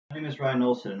My name is Ryan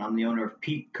Olson, and I'm the owner of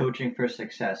Peak Coaching for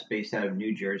Success based out of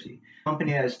New Jersey. The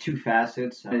company has two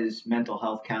facets. One is mental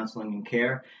health counseling and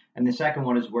care, and the second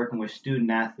one is working with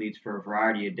student athletes for a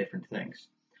variety of different things.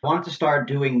 I wanted to start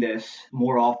doing this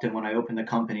more often when I opened the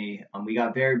company. We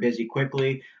got very busy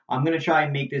quickly. I'm going to try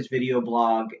and make this video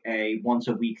blog a once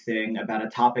a week thing about a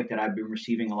topic that I've been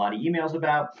receiving a lot of emails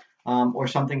about, or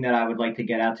something that I would like to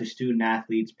get out to student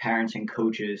athletes, parents, and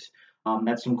coaches.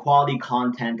 That's some quality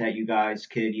content that you guys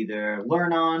could either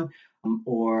learn on,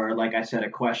 or, like I said, a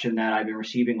question that I've been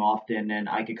receiving often and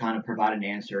I could kind of provide an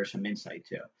answer or some insight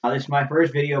to. This is my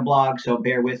first video blog, so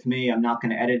bear with me. I'm not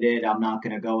going to edit it. I'm not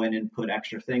going to go in and put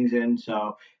extra things in.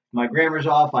 So if my grammar's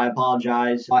off, I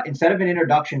apologize. Instead of an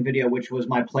introduction video, which was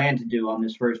my plan to do on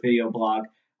this first video blog,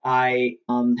 I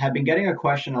have been getting a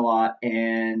question a lot,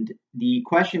 and the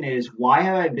question is, why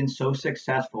have I been so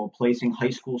successful placing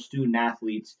high school student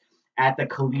athletes at the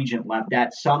collegiate level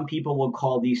that some people will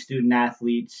call these student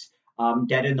athletes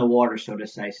dead in the water, so to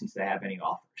say, since they have any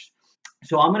offers?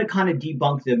 So I'm going to kind of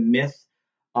debunk the myth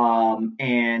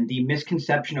and the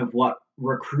misconception of what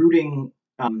recruiting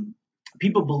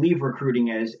people believe recruiting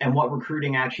is, and what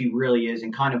recruiting actually really is,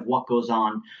 and kind of what goes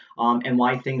on, and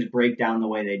why things break down the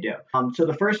way they do. So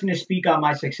the first thing to speak on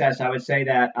my success, I would say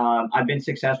that I've been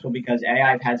successful because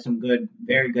I've had some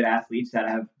very good athletes that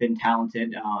have been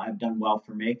talented, have done well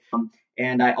for me,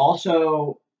 and I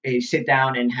also sit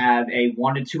down and have a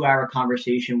 1 to 2 hour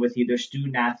conversation with either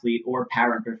student athlete or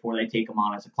parent before they take them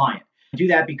on as a client. I do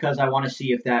that because I want to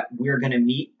see if that we're going to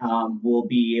meet, we'll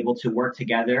be able to work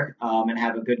together and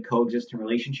have a good coexisting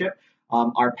relationship.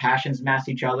 Our passions match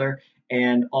each other,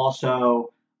 and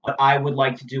also what I would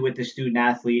like to do with the student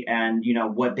athlete and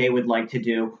what they would like to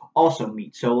do also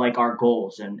meet. So like our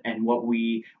goals and what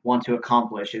we want to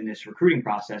accomplish in this recruiting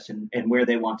process, and where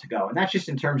they want to go. And that's just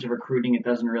in terms of recruiting. It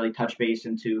doesn't really touch base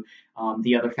into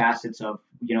the other facets of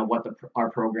what our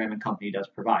program and company does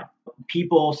provide.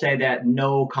 People say that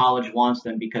no college wants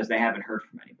them because they haven't heard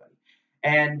from anybody.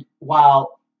 And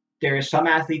while there are some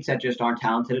athletes that just aren't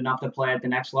talented enough to play at the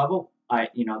next level,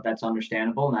 that's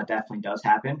understandable, and that definitely does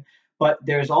happen. But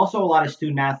there's also a lot of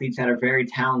student athletes that are very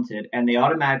talented, and they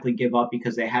automatically give up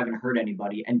because they haven't heard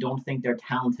anybody and don't think they're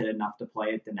talented enough to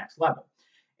play at the next level.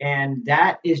 And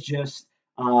that is just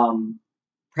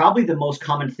probably the most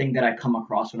common thing that I come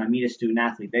across when I meet a student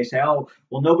athlete. They say, "Oh,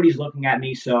 well, nobody's looking at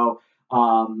me, so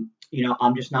I'm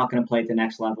just not going to play at the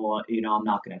next level. I'm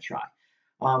not going to try."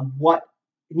 What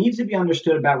needs to be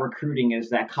understood about recruiting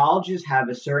is that colleges have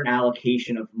a certain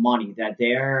allocation of money that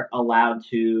they're allowed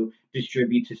to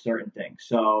distribute to certain things.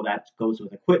 So that goes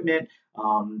with equipment,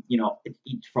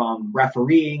 from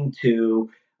refereeing to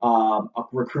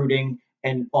recruiting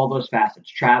and all those facets,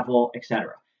 travel,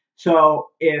 etc.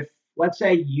 So if, let's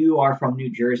say, you are from New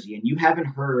Jersey and you haven't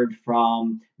heard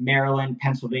from Maryland,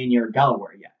 Pennsylvania, or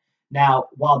Delaware yet. Now,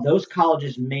 while those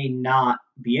colleges may not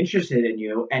be interested in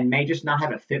you and may just not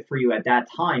have a fit for you at that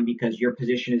time because your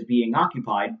position is being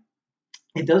occupied,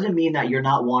 it doesn't mean that you're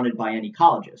not wanted by any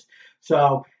colleges.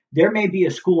 So there may be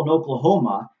a school in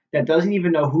Oklahoma that doesn't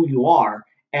even know who you are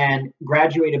and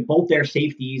graduated both their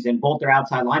safeties and both their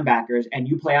outside linebackers, and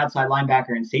you play outside linebacker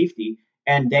and safety,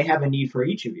 and they have a need for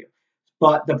each of you.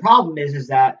 But the problem is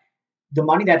that the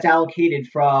money that's allocated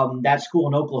from that school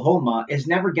in Oklahoma is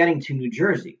never getting to New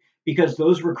Jersey, because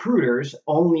those recruiters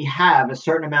only have a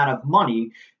certain amount of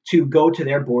money to go to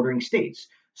their bordering states.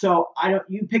 So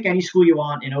you pick any school you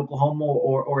want in Oklahoma,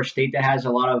 or a state that has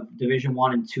a lot of Division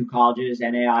I and II colleges,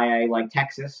 NAIA, like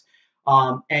Texas,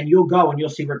 and you'll go and you'll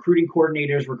see recruiting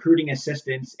coordinators, recruiting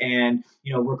assistants, and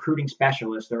recruiting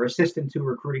specialists, or assistant to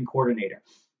recruiting coordinator.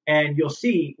 And you'll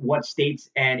see what states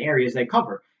and areas they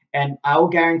cover. And I will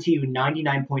guarantee you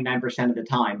 99.9% of the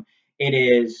time it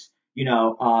is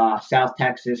South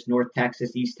Texas, North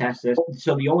Texas, East Texas.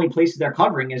 So the only places they're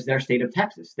covering is their state of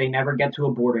Texas. They never get to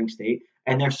a bordering state,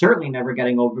 and they're certainly never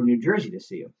getting over New Jersey to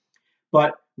see you.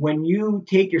 But when you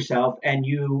take yourself and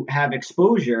you have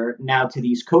exposure now to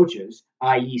these coaches,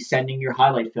 i.e. sending your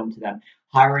highlight film to them,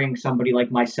 hiring somebody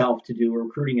like myself to do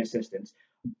recruiting assistance,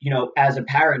 as a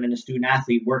parent and a student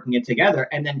athlete working it together,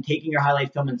 and then taking your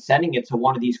highlight film and sending it to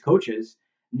one of these coaches,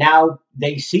 now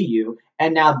they see you,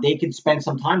 and now they can spend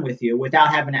some time with you without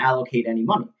having to allocate any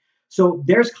money. So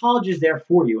there's colleges there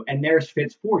for you, and there's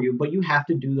fits for you, but you have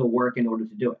to do the work in order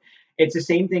to do it. It's the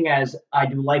same thing as I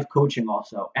do life coaching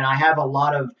also, and I have a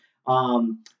lot of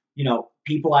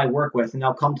people I work with, and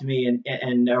they'll come to me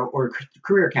or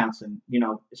career counseling,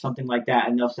 something like that,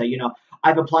 and they'll say,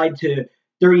 I've applied to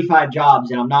 35 jobs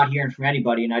and I'm not hearing from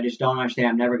anybody, and I just don't understand.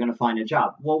 I'm never going to find a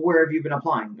job. Well, where have you been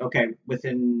applying? Okay,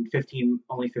 within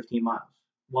only 15 miles.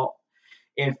 Well,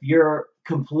 if you're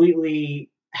completely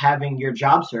having your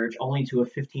job search only to a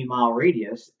 15-mile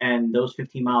radius, and those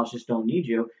 15 miles just don't need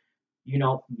you,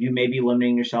 you may be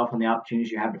limiting yourself on the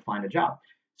opportunities you have to find a job.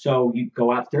 So you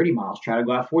go out 30 miles, try to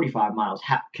go out 45 miles,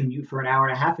 commute for an hour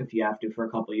and a half if you have to for a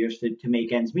couple of years to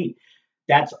make ends meet.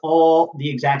 That's all the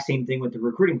exact same thing with the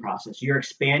recruiting process. You're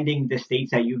expanding the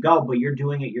states that you go, but you're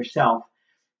doing it yourself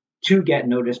to get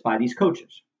noticed by these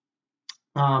coaches.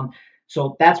 Um,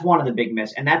 so that's one of the big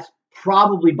myths, and that's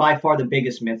probably by far the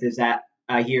biggest myth is that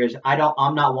I hear is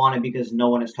I'm not wanted because no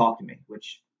one has talked to me,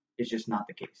 which is just not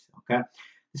the case. Okay.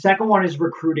 The second one is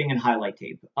recruiting and highlight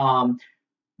tape.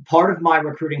 Part of my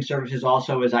recruiting services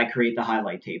also is I create the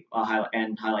highlight tape,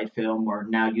 and highlight film. Or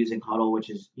now using Huddle, which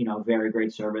is very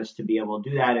great service to be able to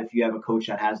do that. If you have a coach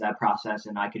that has that process,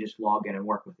 and I could just log in and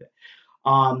work with it.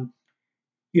 Um,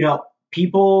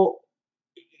 People,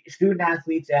 student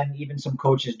athletes and even some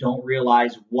coaches don't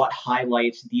realize what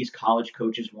highlights these college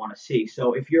coaches want to see.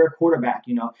 So if you're a quarterback,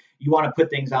 you want to put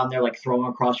things on there like throwing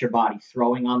across your body,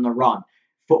 throwing on the run,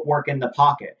 footwork in the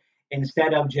pocket,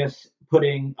 instead of just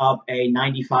putting up a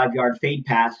 95-yard fade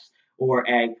pass or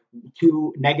a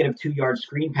 -2-yard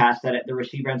screen pass that the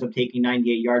receiver ends up taking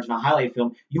 98 yards in a highlight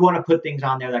film. You want to put things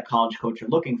on there that college coaches are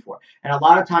looking for. And a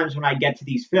lot of times when I get to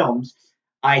these films,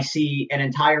 I see an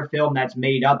entire film that's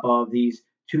made up of these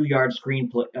 2-yard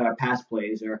pass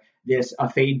plays, or this a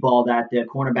fade ball that the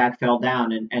cornerback fell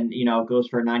down and goes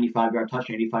for a 95-yard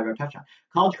touchdown, 85-yard touchdown.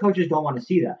 College coaches don't want to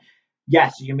see that.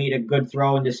 Yes, you made a good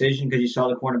throw and decision because you saw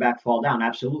the cornerback fall down,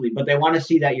 absolutely, but they want to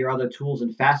see that your other tools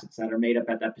and facets that are made up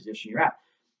at that position you're at.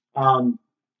 Um,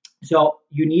 so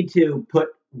you need to put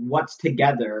what's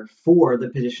together for the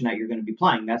position that you're going to be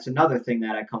playing. That's another thing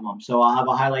that I come on. So I'll have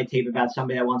a highlight tape about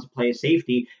somebody that wants to play a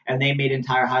safety, and they made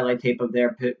entire highlight tape of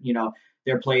their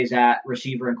plays at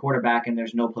receiver and quarterback, and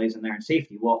there's no plays in there in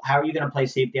safety. Well, how are you going to play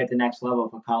safety at the next level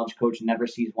if a college coach never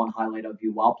sees one highlight of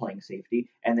you while playing safety,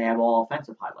 and they have all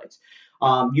offensive highlights?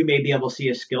 You may be able to see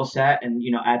a skill set and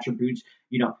attributes,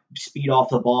 speed off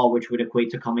the ball, which would equate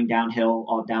to coming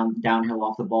downhill, downhill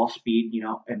off the ball, speed,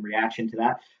 and reaction to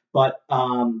that. But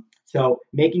so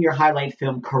making your highlight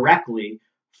film correctly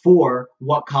for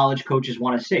what college coaches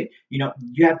want to see. You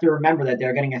have to remember that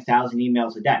they're getting 1,000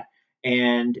 emails a day,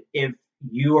 and if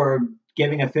you are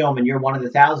giving a film and you're one of the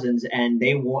thousands, and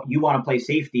you want to play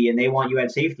safety and they want you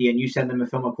at safety, and you send them a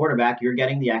film of quarterback, you're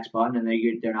getting the X button, and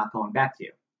they're not going back to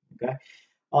you. Okay.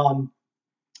 Um,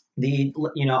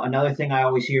 another thing I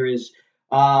always hear is,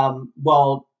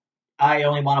 well, I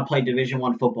only want to play Division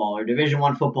I football, or Division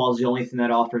I football is the only thing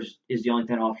that offers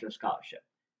a scholarship.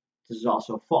 This is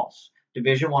also false.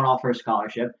 Division I offers a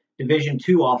scholarship. Division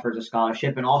II offers a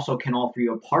scholarship and also can offer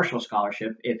you a partial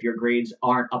scholarship if your grades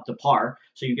aren't up to par.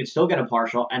 So you could still get a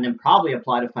partial and then probably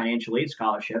apply to financial aid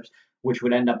scholarships, which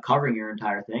would end up covering your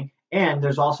entire thing. And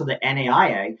there's also the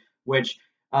NAIA, which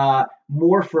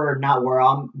more for not where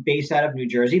I'm based out of New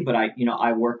Jersey, but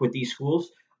I work with these schools.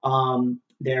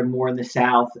 They're more in the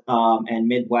South and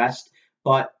Midwest,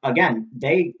 but again,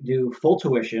 they do full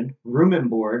tuition, room and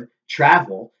board,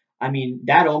 travel. I mean,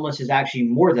 that almost is actually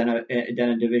more than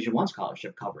a Division I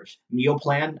scholarship covers. Meal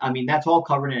plan, I mean, that's all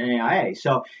covered in NAIA.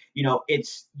 So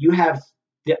you have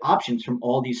the options from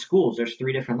all these schools. There's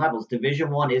 3 different levels.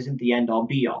 Division I isn't the end all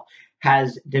be all.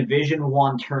 Has Division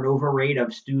I turnover rate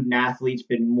of student athletes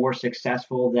been more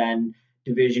successful than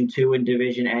Division II and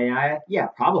Division A? Yeah,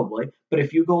 probably. But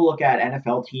if you go look at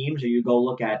NFL teams, or you go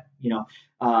look at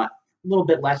a little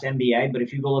bit less NBA, but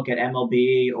if you go look at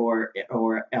MLB or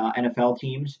NFL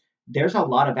teams, there's a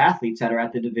lot of athletes that are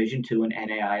at the Division II and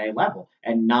NAIA level,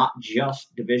 and not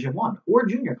just Division I or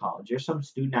junior college. There's some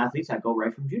student athletes that go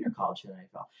right from junior college to the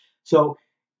NFL. So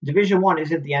Division I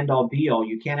isn't the end all be all.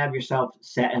 You can't have yourself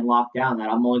set and locked down that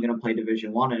I'm only going to play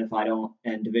Division I, and if I don't,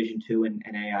 and Division II and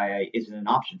NAIA isn't an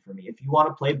option for me. If you want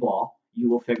to play ball, you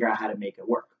will figure out how to make it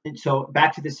work. And so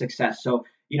back to the success. So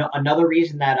another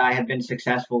reason that I have been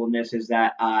successful in this is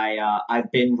that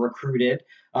I've been recruited.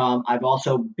 I've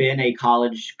also been a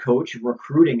college coach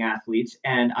recruiting athletes,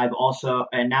 and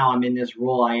now I'm in this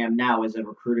role I am now as a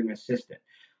recruiting assistant.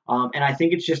 And I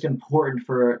think it's just important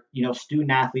for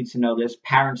student athletes to know this,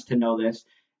 parents to know this,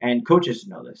 and coaches to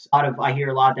know this. I hear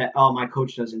a lot that, oh, my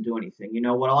coach doesn't do anything.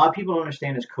 What a lot of people don't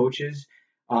understand is coaches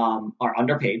are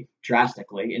underpaid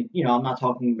drastically. And I'm not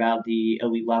talking about the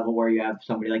elite level where you have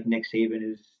somebody like Nick Saban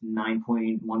who's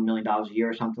 $9.1 million a year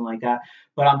or something like that.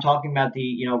 But I'm talking about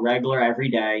the regular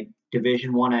everyday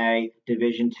Division I,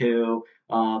 Division II,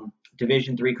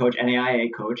 Division III coach, NAIA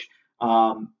coach.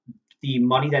 the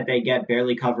money that they get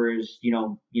barely covers,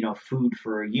 food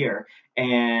for a year.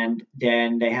 And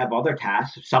then they have other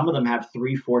tasks. Some of them have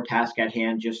 3, 4 tasks at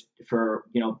hand just for,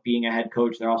 being a head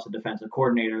coach. They're also defensive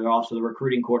coordinator. They're also the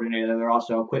recruiting coordinator. They're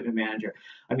also equipment manager.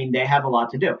 I mean, they have a lot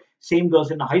to do. Same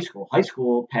goes into high school. High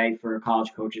school pay for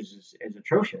college coaches is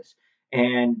atrocious.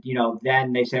 And,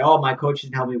 then they say, oh, my coach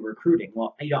didn't help me with recruiting.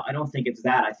 Well, I don't think it's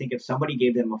that. I think if somebody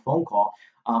gave them a phone call,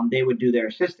 they would do their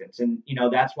assistants. And,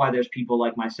 that's why there's people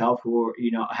like myself who are,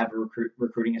 have a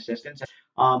recruiting assistants.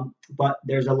 But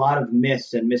there's a lot of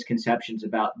myths and misconceptions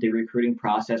about the recruiting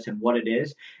process and what it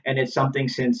is. And it's something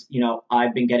since,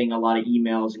 I've been getting a lot of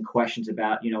emails and questions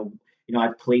about,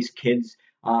 I've placed kids.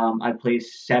 I've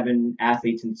placed 7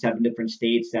 athletes in 7 different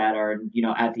states that are,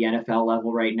 at the NFL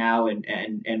level right now,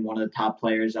 and one of the top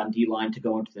players on D line to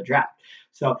go into the draft.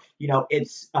 So,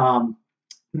 it's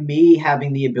me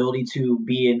having the ability to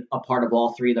be a part of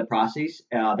all 3 of the processes.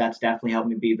 That's definitely helped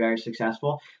me be very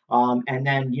successful. And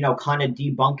then, kind of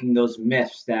debunking those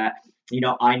myths that,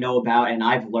 I know about and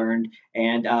I've learned,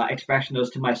 and expressing those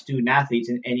to my student athletes,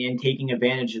 and taking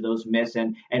advantage of those myths,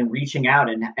 and reaching out,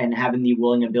 and having the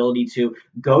willing ability to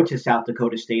go to South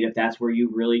Dakota State if that's where you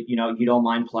really, you don't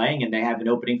mind playing and they have an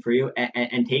opening for you,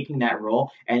 and taking that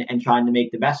role, and trying to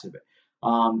make the best of it.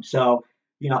 So,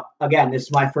 again, this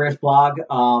is my first blog.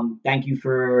 Thank you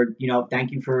for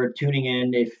tuning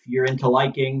in. If you're into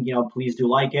liking, please do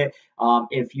like it.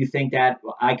 If you think that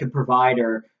I could provide,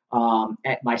 or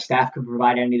my staff could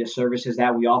provide any of the services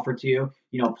that we offer to you,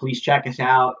 please check us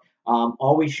out.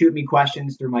 Always shoot me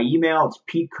questions through my email. It's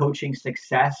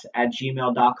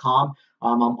petecoachingsuccess@gmail.com.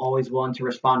 I'm always willing to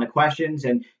respond to questions,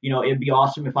 and it'd be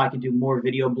awesome if I could do more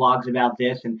video blogs about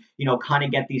this, and kind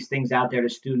of get these things out there to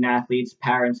student athletes,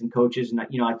 parents, and coaches, and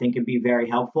I think it'd be very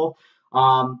helpful.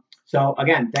 So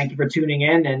again, thank you for tuning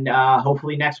in, and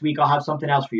hopefully next week I'll have something else for you.